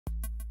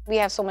We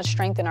have so much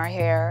strength in our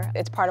hair.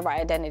 It's part of our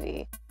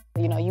identity.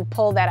 You know, you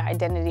pull that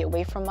identity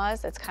away from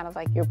us, it's kind of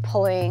like you're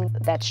pulling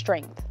that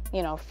strength,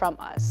 you know, from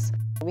us.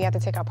 We have to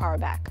take our power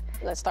back.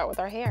 Let's start with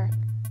our hair.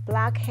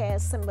 Black hair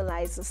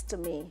symbolizes to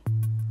me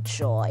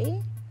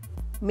joy,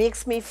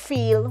 makes me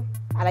feel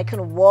that I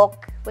can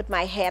walk with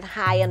my head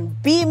high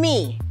and be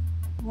me.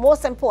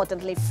 Most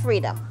importantly,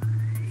 freedom.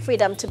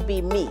 Freedom to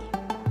be me.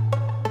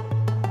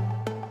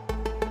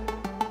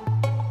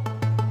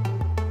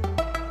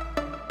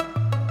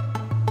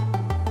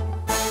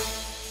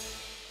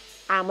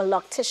 I'm a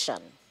loctician.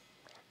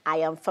 I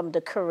am from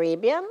the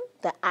Caribbean,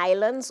 the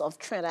islands of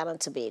Trinidad and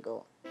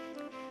Tobago.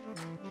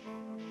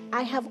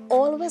 I have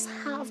always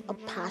had a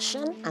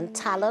passion and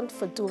talent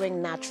for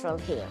doing natural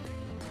hair.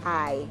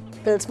 I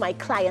built my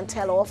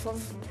clientele off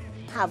of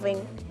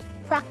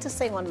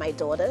practicing on my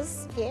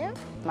daughter's hair.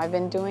 I've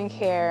been doing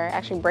hair,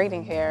 actually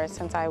braiding hair,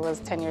 since I was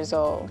 10 years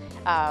old.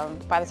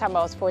 By the time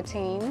I was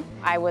 14,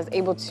 I was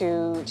able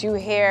to do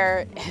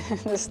hair in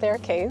the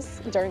staircase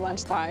during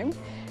lunchtime.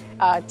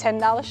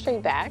 $10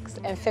 straight backs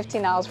and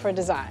 $15 for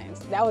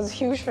designs. That was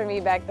huge for me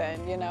back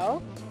then, you know?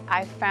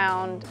 I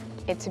found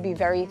it to be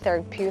very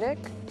therapeutic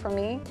for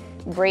me.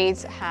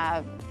 Braids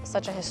have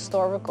such a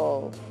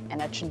historical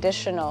and a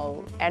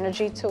traditional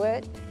energy to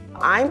it.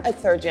 I'm a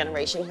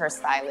third-generation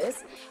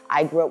hairstylist.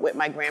 I grew up with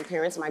my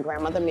grandparents. My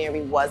grandmother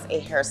Mary was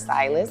a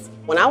hairstylist.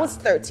 When I was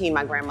 13,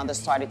 my grandmother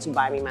started to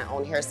buy me my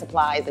own hair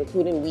supplies,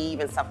 including weave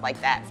and stuff like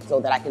that,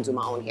 so that I can do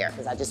my own hair,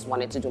 because I just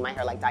wanted to do my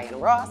hair like Diana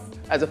Ross.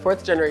 As a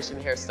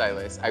fourth-generation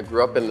hairstylist, I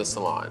grew up in the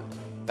salon.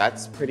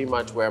 That's pretty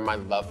much where my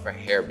love for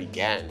hair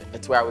began.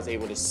 It's where I was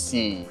able to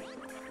see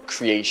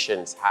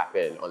creations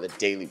happen on a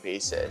daily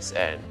basis.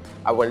 And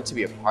I wanted to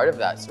be a part of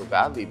that so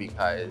badly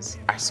because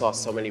I saw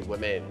so many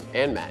women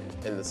and men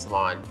in the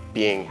salon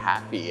being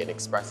happy and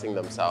expressing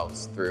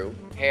themselves through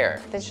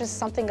hair. There's just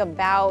something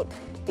about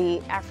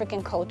the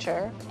African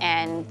culture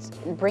and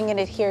bringing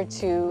it here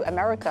to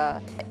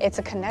America. It's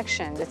a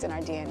connection that's in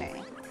our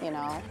DNA, you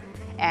know,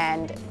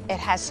 and it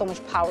has so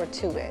much power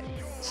to it.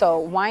 So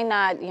why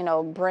not, you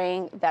know,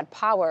 bring that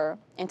power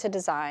into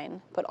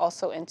design, but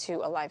also into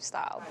a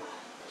lifestyle.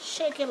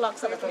 Shake your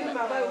locks a little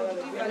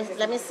bit.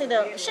 Let me see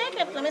the,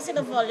 shake it, let me see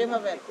the volume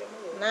of it.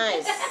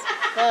 Nice,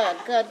 good,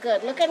 good,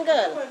 good, looking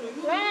good.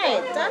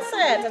 Right, that's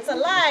it, it's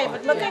alive,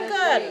 it's looking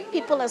good.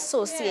 People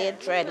associate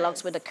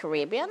dreadlocks with the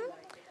Caribbean.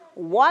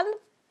 One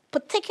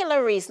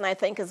particular reason I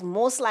think is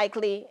most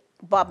likely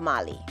Bob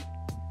Marley.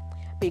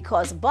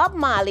 Because Bob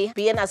Marley,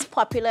 being as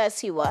popular as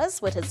he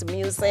was with his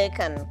music,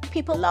 and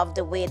people loved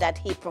the way that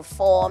he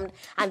performed,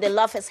 and they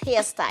love his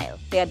hairstyle.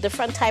 There are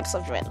different types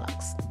of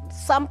dreadlocks.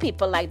 Some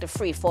people like the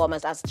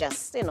freeformers, that's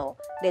just, you know,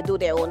 they do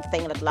their own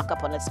thing, that lock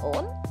up on its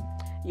own.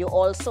 You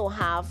also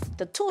have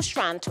the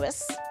two-strand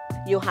twists.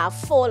 You have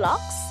faux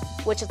locks,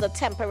 which is a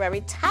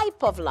temporary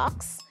type of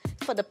locks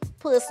for the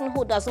person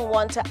who doesn't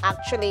want to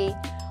actually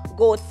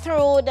go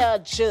through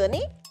the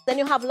journey. Then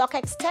you have lock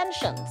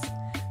extensions.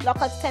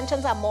 Lock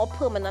extensions are more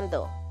permanent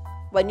though.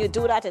 When you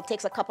do that, it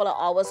takes a couple of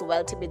hours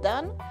well to be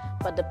done,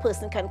 but the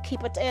person can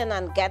keep it in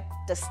and get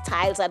the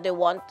styles that they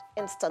want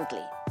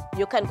instantly.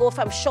 You can go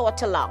from short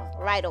to long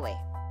right away.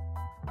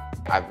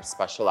 I'm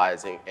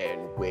specializing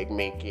in wig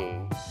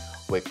making,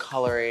 wig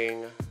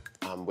coloring,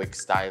 wig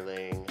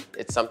styling.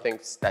 It's something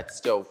that's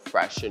still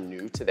fresh and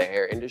new to the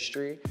hair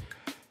industry.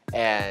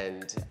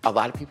 And a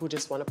lot of people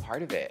just want a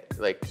part of it.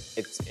 Like,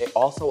 it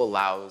also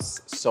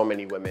allows so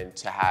many women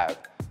to have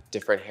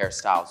different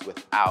hairstyles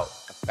without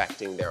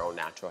affecting their own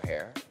natural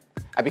hair.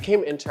 I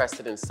became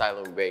interested in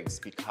styling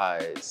wigs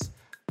because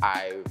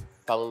I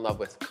fell in love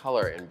with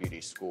color in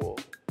beauty school.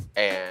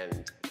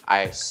 And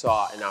I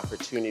saw an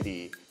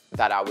opportunity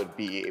that I would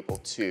be able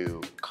to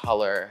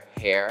color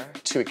hair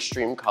to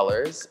extreme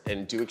colors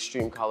and do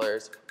extreme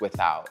colors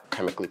without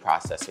chemically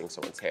processing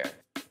someone's hair.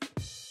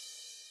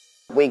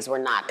 Wigs were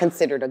not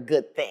considered a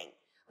good thing.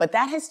 But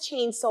that has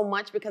changed so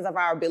much because of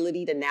our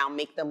ability to now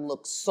make them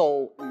look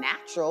so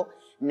natural.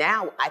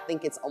 Now, I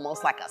think it's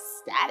almost like a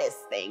status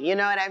thing, you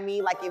know what I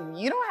mean? Like, if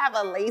you don't have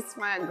a lace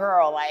front,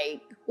 girl,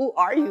 like, who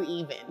are you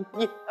even?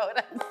 You know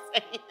what I'm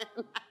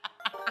saying?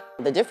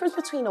 The difference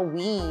between a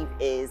weave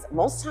is,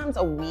 most times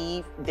a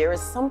weave, there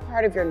is some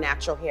part of your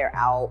natural hair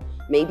out,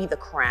 maybe the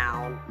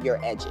crown,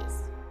 your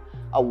edges.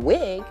 A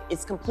wig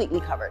is completely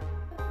covered.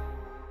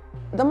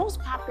 The most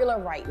popular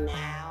right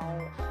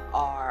now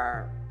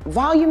are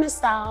voluminous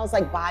styles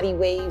like body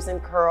waves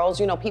and curls.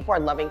 You know, people are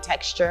loving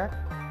texture.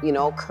 You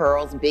know,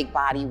 curls, big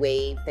body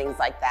wave, things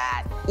like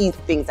that.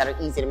 Things that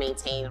are easy to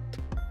maintain.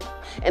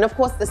 And of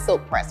course, the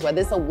silk press,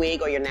 whether it's a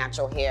wig or your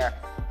natural hair,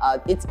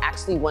 it's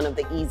actually one of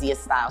the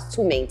easiest styles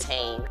to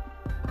maintain.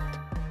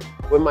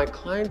 When my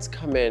clients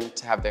come in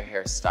to have their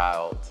hair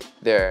styled,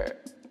 they're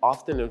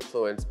often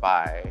influenced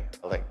by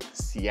like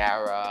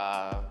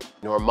Ciara,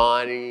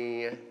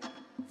 Normani,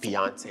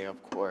 Beyonce,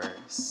 of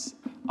course.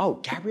 Oh,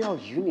 Gabrielle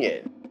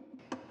Union.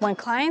 When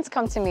clients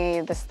come to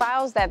me, the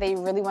styles that they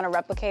really want to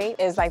replicate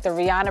is like the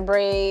Rihanna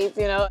braids,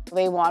 you know.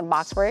 They want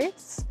box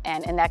braids,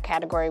 and in that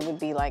category would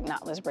be like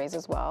knotless braids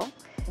as well.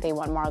 They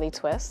want Marley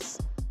twists.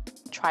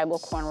 tribal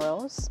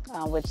cornrows,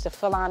 which the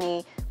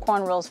Fulani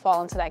cornrows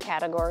fall into that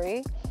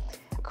category.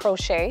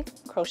 Crochet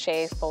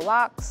faux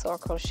locks or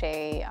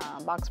crochet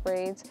box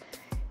braids,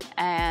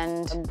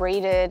 and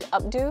braided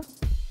updo.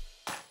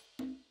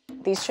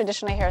 These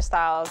traditional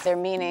hairstyles, their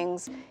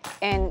meanings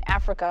in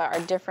Africa are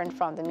different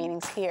from the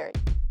meanings here.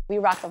 We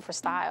rock them for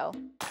style.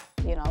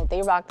 You know,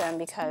 they rock them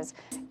because,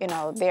 you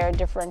know, they're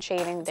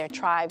differentiating their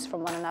tribes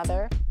from one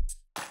another.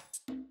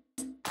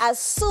 As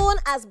soon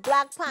as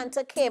Black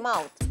Panther came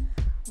out,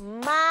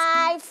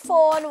 my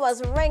phone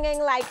was ringing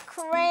like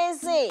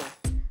crazy.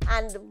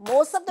 And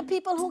most of the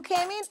people who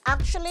came in,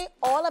 actually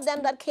all of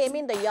them that came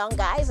in, the young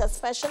guys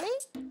especially,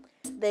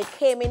 they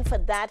came in for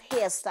that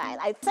hairstyle.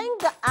 I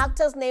think the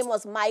actor's name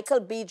was Michael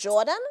B.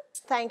 Jordan.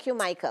 Thank you,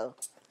 Michael.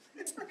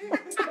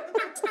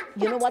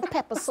 You know what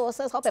pepper sauce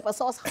is? How pepper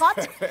sauce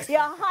hot? You're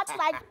hot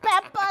like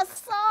pepper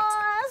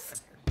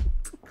sauce.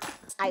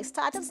 I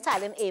started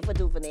styling Ava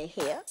DuVernay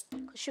hair.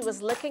 She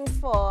was looking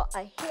for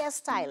a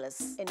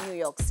hairstylist in New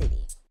York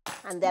City.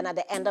 And then at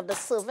the end of the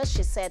service,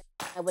 she said,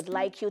 I would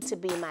like you to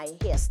be my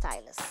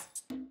hairstylist.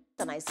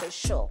 And I said,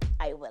 sure,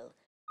 I will.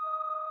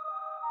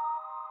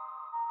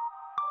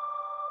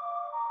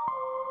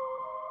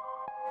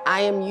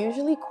 I am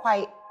usually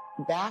quite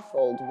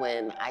baffled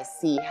when I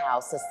see how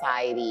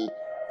society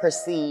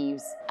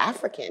perceives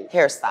African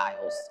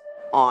hairstyles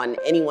on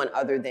anyone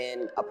other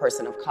than a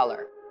person of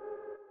color.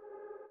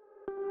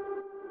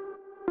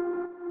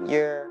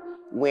 You're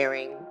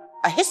wearing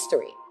a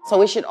history.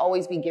 So it should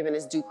always be given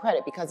its due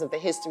credit because of the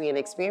history and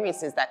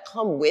experiences that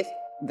come with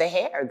the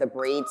hair, the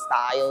braid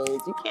styles.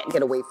 You can't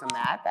get away from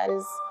that. That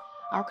is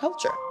our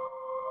culture.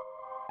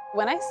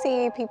 When I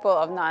see people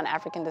of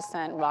non-African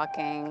descent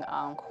rocking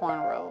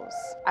cornrows,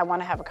 I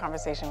want to have a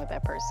conversation with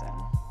that person.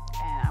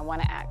 And I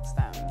want to ask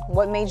them,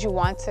 what made you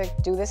want to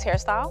do this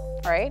hairstyle,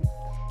 right?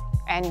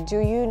 And do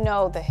you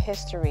know the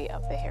history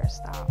of the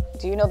hairstyle?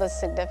 Do you know the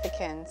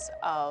significance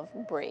of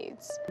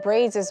braids?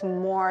 Braids is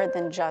more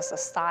than just a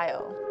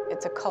style.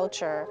 It's a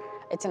culture,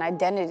 it's an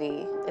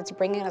identity. It's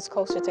bringing us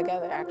closer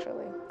together,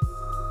 actually.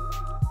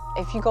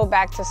 If you go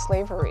back to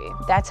slavery,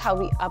 that's how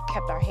we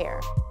upkept our hair.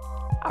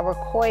 Our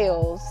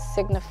coils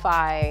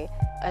signify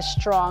a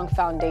strong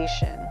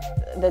foundation.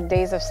 The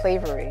days of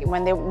slavery,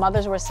 when the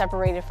mothers were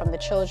separated from the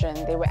children,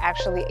 they were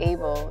actually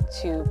able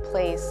to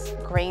place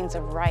grains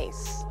of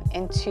rice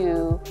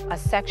into a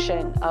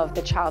section of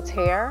the child's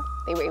hair.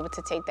 They were able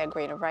to take that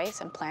grain of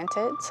rice and plant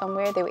it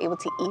somewhere. They were able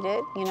to eat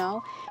it, you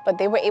know, but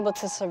they were able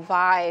to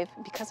survive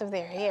because of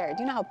their hair.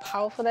 Do you know how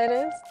powerful that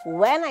is?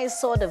 When I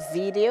saw the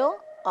video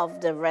of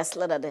the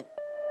wrestler that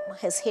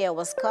his hair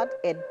was cut,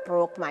 it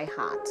broke my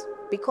heart.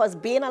 Because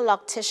being a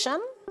loctician,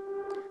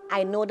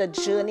 I know the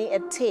journey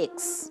it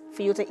takes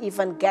for you to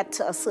even get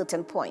to a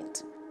certain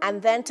point.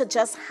 And then to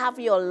just have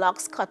your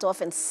locks cut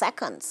off in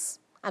seconds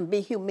and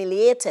be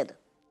humiliated.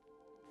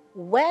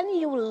 When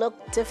you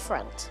look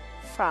different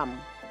from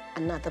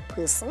another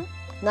person,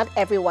 not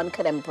everyone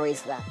could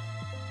embrace that.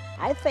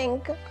 I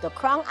think the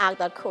Crown Act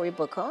that Cory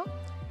Booker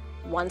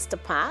wants to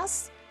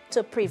pass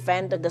to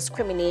prevent the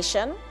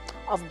discrimination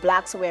of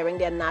blacks wearing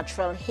their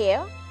natural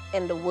hair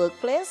in the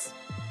workplace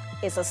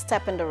is a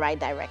step in the right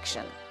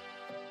direction.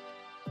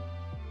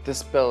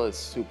 This bill is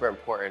super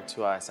important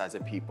to us as a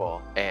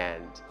people,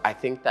 and I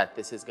think that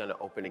this is going to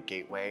open a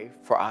gateway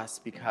for us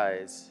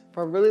because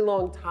for a really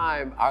long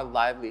time, our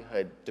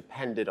livelihood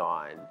depended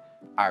on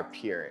our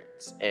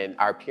appearance, and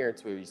our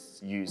appearance was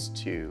used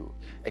to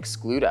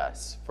exclude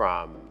us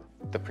from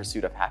the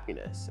pursuit of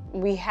happiness.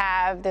 We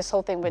have this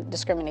whole thing with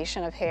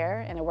discrimination of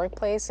hair in a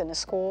workplace, in a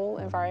school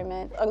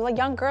environment. A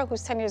young girl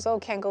who's 10 years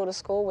old can't go to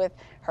school with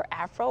her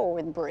afro or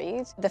with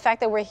braids. The fact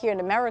that we're here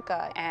in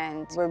America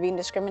and we're being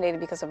discriminated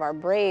because of our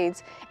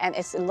braids, and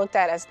it's looked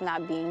at as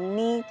not being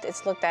neat,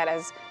 it's looked at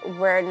as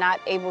we're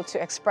not able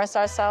to express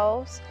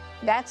ourselves.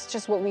 That's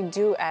just what we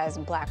do as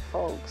black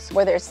folks.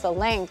 Whether it's the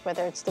length,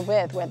 whether it's the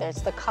width, whether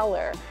it's the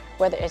color,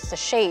 whether it's the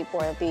shape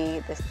or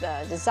the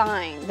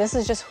design. This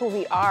is just who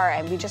we are,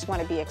 and we just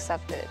want to be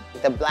accepted.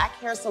 The Black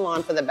hair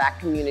salon for the Black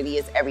community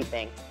is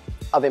everything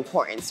of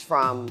importance,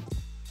 from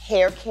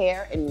hair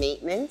care and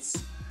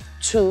maintenance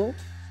to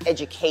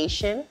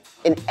education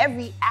in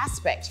every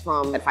aspect,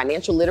 from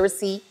financial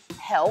literacy,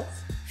 health,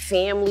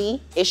 family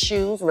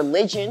issues,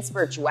 religion,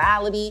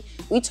 spirituality.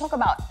 We talk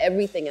about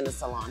everything in the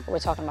salon. We're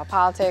talking about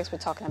politics, we're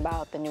talking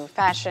about the new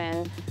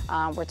fashion,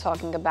 we're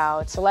talking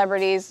about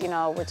celebrities, you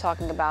know, we're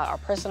talking about our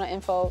personal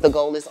info. The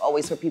goal is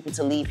always for people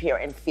to leave here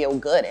and feel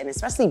good, and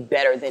especially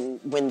better than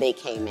when they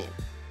came in.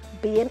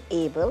 Being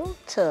able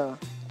to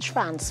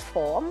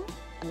transform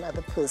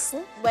another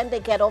person. When they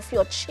get off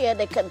your chair,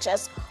 they can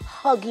just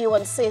hug you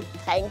and say,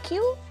 thank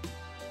you.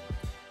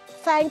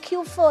 Thank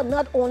you for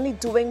not only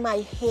doing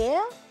my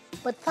hair,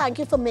 but thank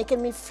you for making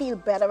me feel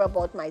better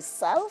about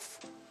myself.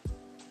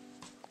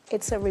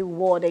 It's a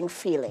rewarding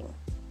feeling,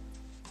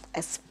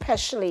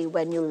 especially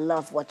when you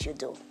love what you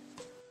do.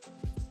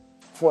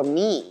 For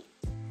me,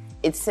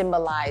 it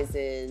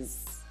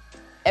symbolizes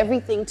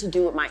everything to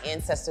do with my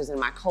ancestors and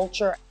my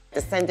culture,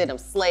 descendant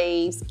of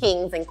slaves,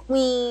 kings and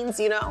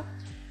queens, you know?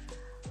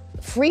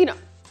 Freedom.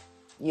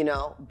 you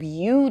know,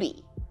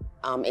 beauty,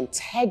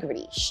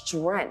 integrity,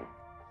 strength,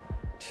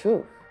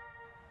 truth,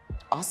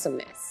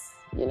 awesomeness,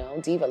 you know,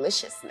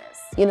 divaliciousness.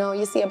 You know,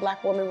 you see a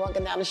black woman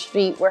walking down the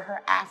street with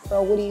her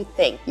afro, what do you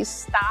think? You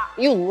stop,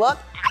 you look,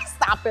 I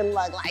stop and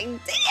look like,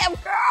 damn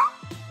girl.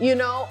 You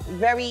know,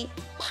 very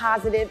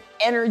positive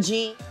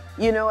energy,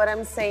 you know what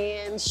I'm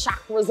saying?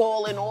 Chakras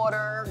all in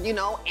order, you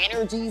know,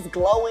 energy's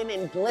glowing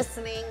and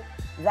glistening.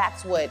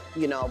 That's what,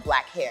 you know,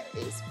 black hair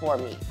is for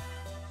me.